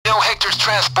Hector's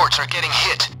transports are getting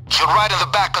hit. He'll ride in the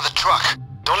back of the truck.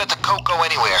 Don't let the coke go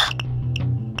anywhere.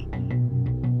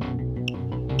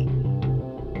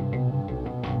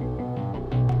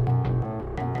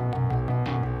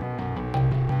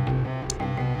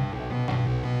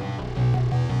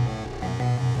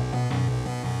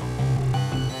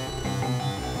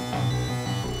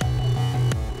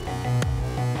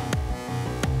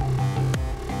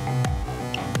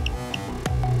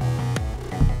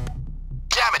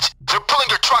 Damn it! They're pulling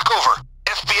your truck over!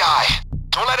 FBI!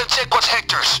 Don't let him take what's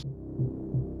Hector's!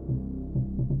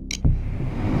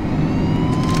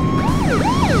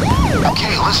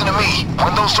 Okay, listen to me.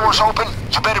 When those doors open,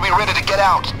 you better be ready to get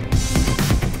out.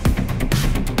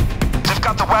 They've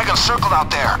got the wagon circled out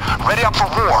there, ready up for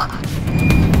war.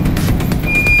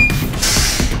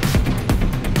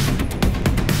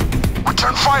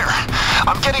 Return fire!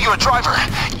 I'm getting you a driver.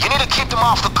 You need to keep them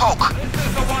off the coke. This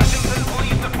is the Washington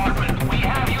Police Department. We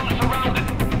have you surrounded.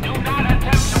 Do not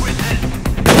attempt to resist.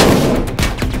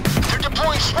 They're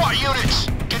deploying SWAT units.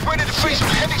 Get ready to face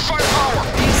heavy firepower.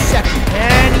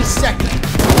 Any second.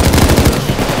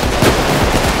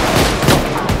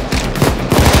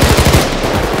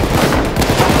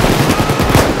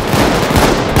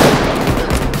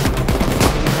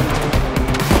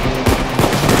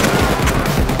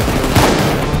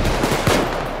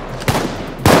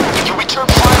 You return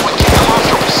fire when you come off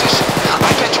your position.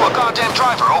 I get you a goddamn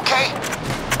driver, okay?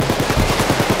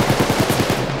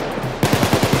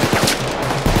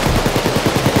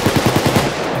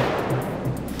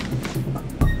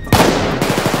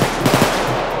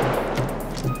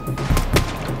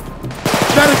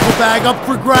 Medical bag up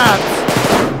for grabs.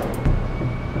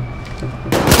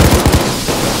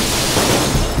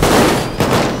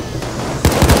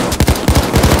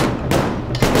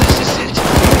 This is it.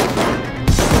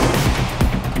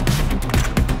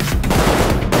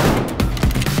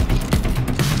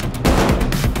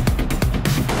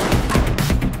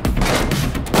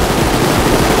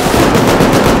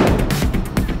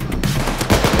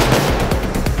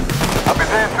 I'll be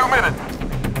there in 2 minutes.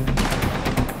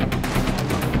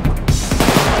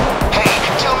 Hey,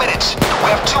 2 minutes. We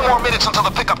have 2 more minutes until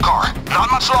the pickup car. Not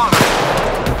much longer.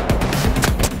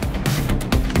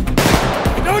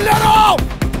 No, no, no!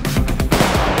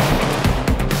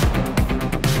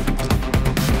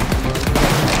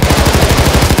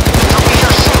 They'll be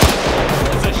here soon.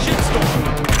 It's a shitstorm.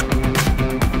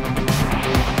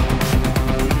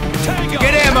 Tango.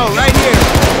 Get ammo right here.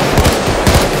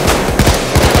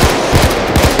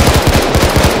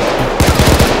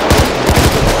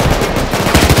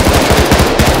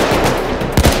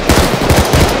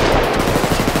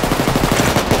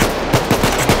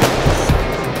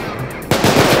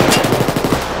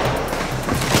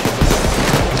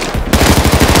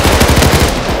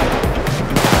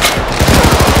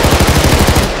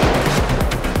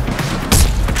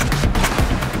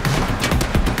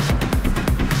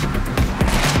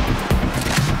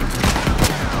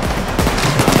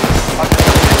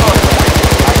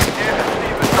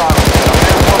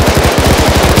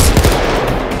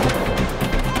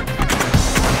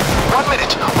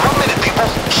 One minute, people.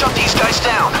 Shut these guys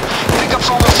down. Pickup's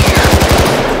almost here.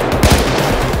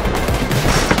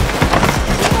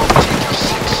 Take your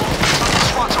 6. The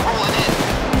SWATs are rolling in.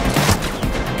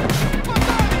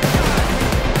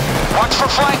 Watch for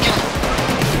flanking.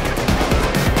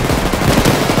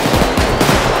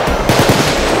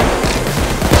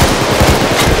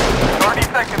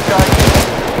 Seconds, guys.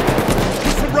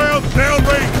 Surround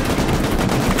downrange.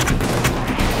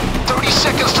 30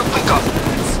 seconds to pick up.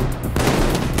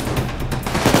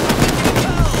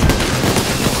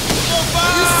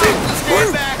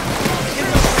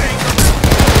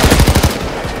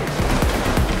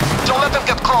 Don't let them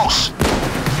get close.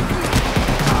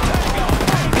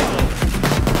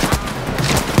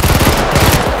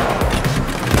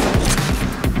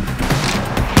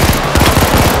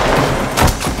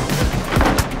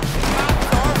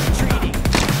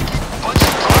 Bunch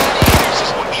of grenadiers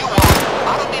is what you want. I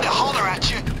don't mean to holler at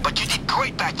you, but you did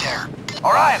great back there.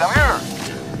 All right, I'm here.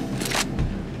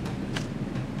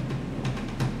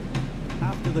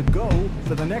 After the go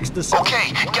for the next assault.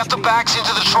 Okay, get the bags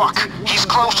into the truck. He's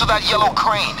close to that yellow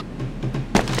crane.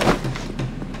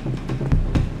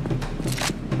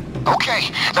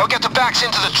 Okay, now get the bags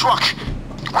into the truck.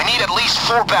 We need at least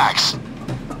 4 bags.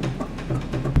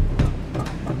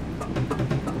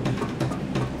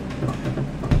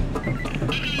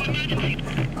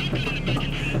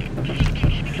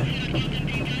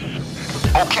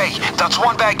 Okay, that's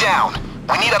 1 bag down.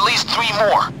 We need at least 3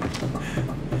 more.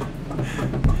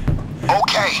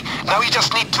 Okay, now you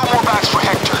just need 2 more bags for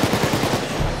Hector.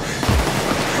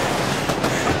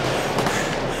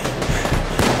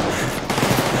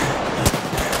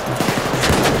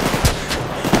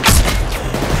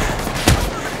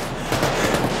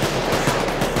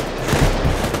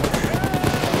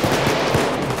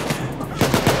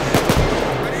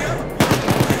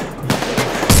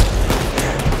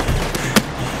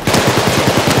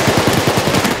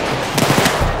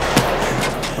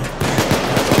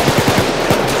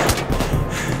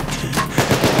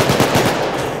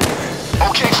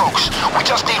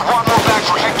 One more bag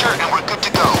for Hector and we're good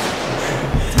to go.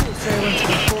 Sailing to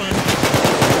the corner.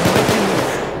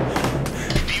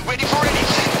 Be ready for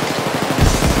anything.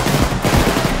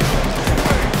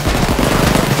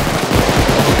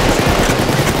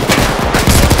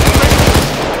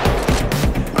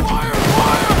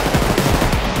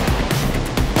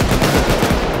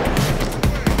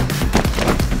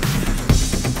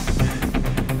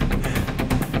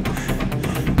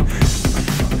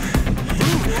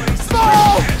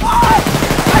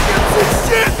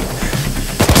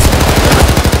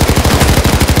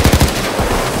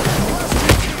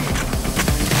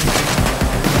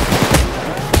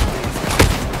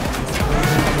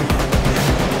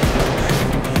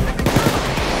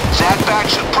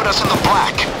 Should put us in the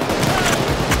black.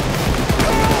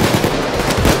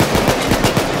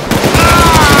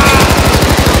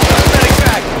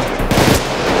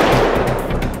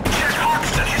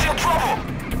 He's in trouble.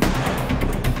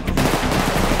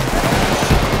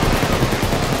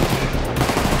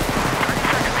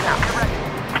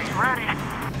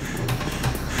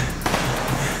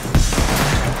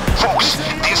 Folks,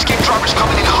 the escape driver's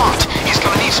coming in hot. He's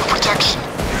gonna need some protection.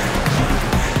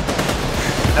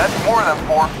 That's more than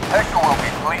 4. Hector will be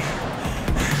pleased.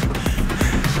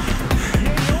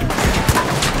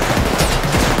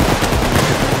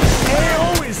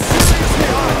 AO is seriously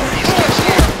hot. He's getting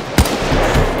here.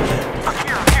 I'm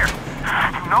here.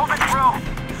 You know the drill.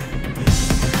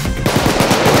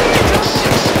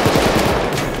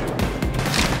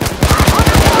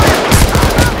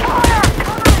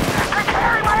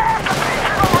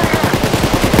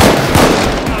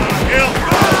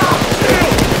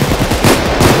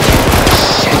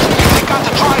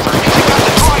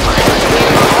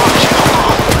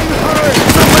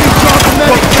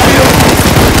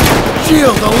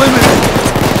 Shield eliminated!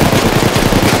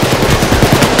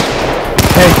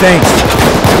 Hey, thanks.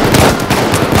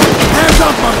 Hands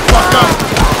up, motherfucker!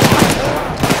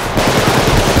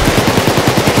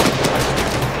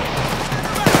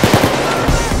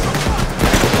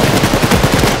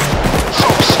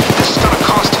 Folks, this is gonna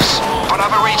cost us, but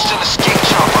I've arranged an escape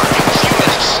chopper in a few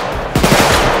minutes.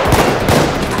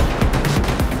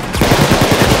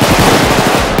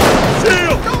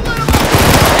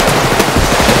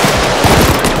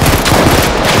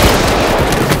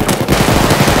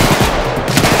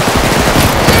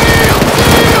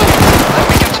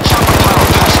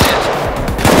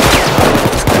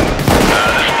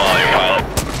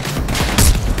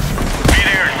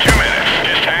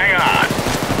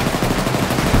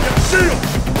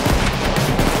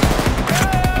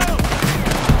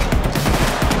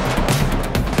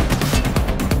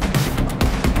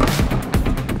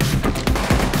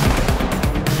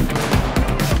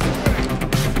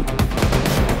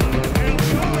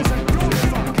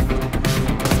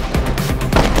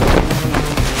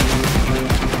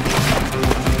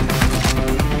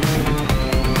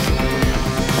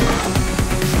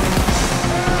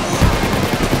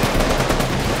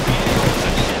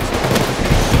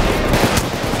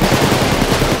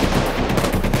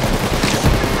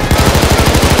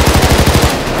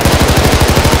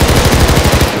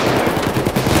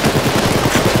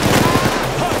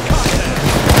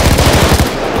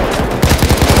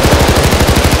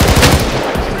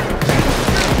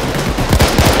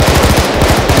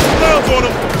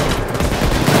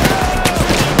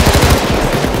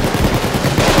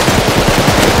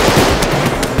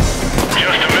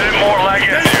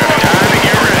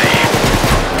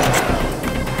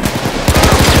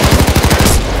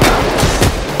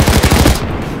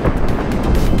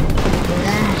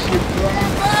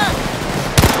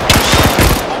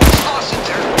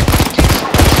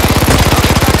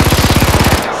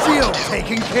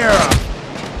 Taken care of.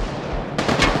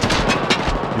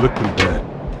 You look pretty bad.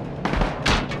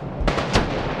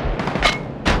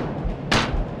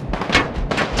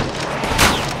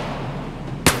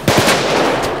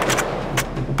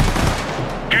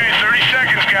 Okay, 30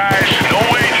 seconds, guys. No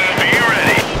waiting. Be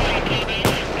ready.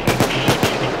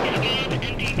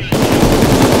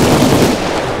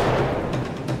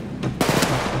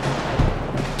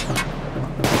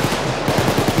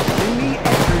 Bring me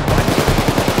everyone.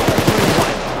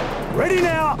 Ready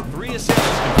now. 3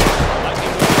 assailants.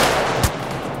 Lightning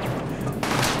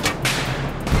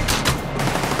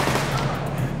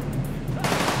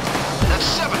That's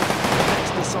 7.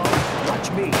 Next assault. Watch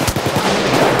me.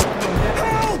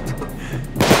 Help!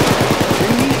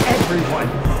 Bring me everyone.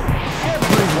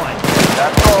 Everyone.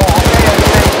 That's all. Okay, I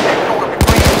say Hector will be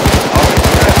pleased. I'll be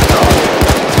stressed off.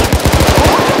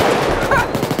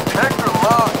 Hector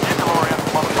loves detail-oriented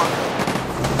motherfuckers.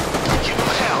 Give him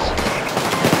hell.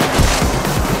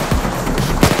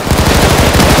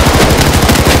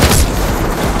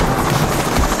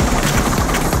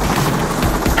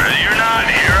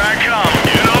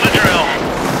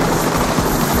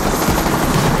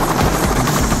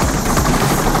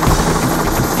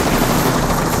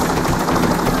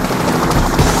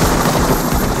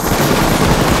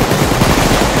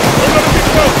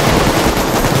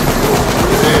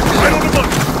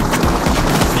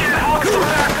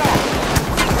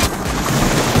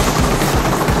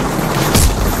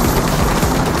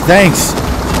 Thanks.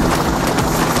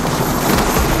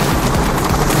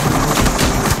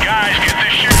 Guys, get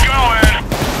this shit going.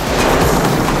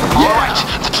 All right,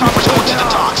 the chopper's going to the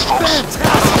docks, folks.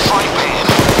 Out of the frying pan.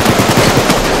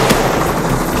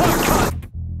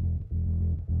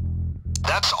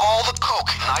 That's all the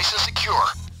coke, nice and secure.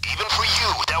 Even for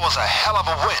you, that was a hell of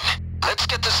a win. Let's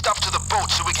get this stuff to the boat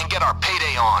so we can get our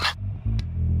payday on.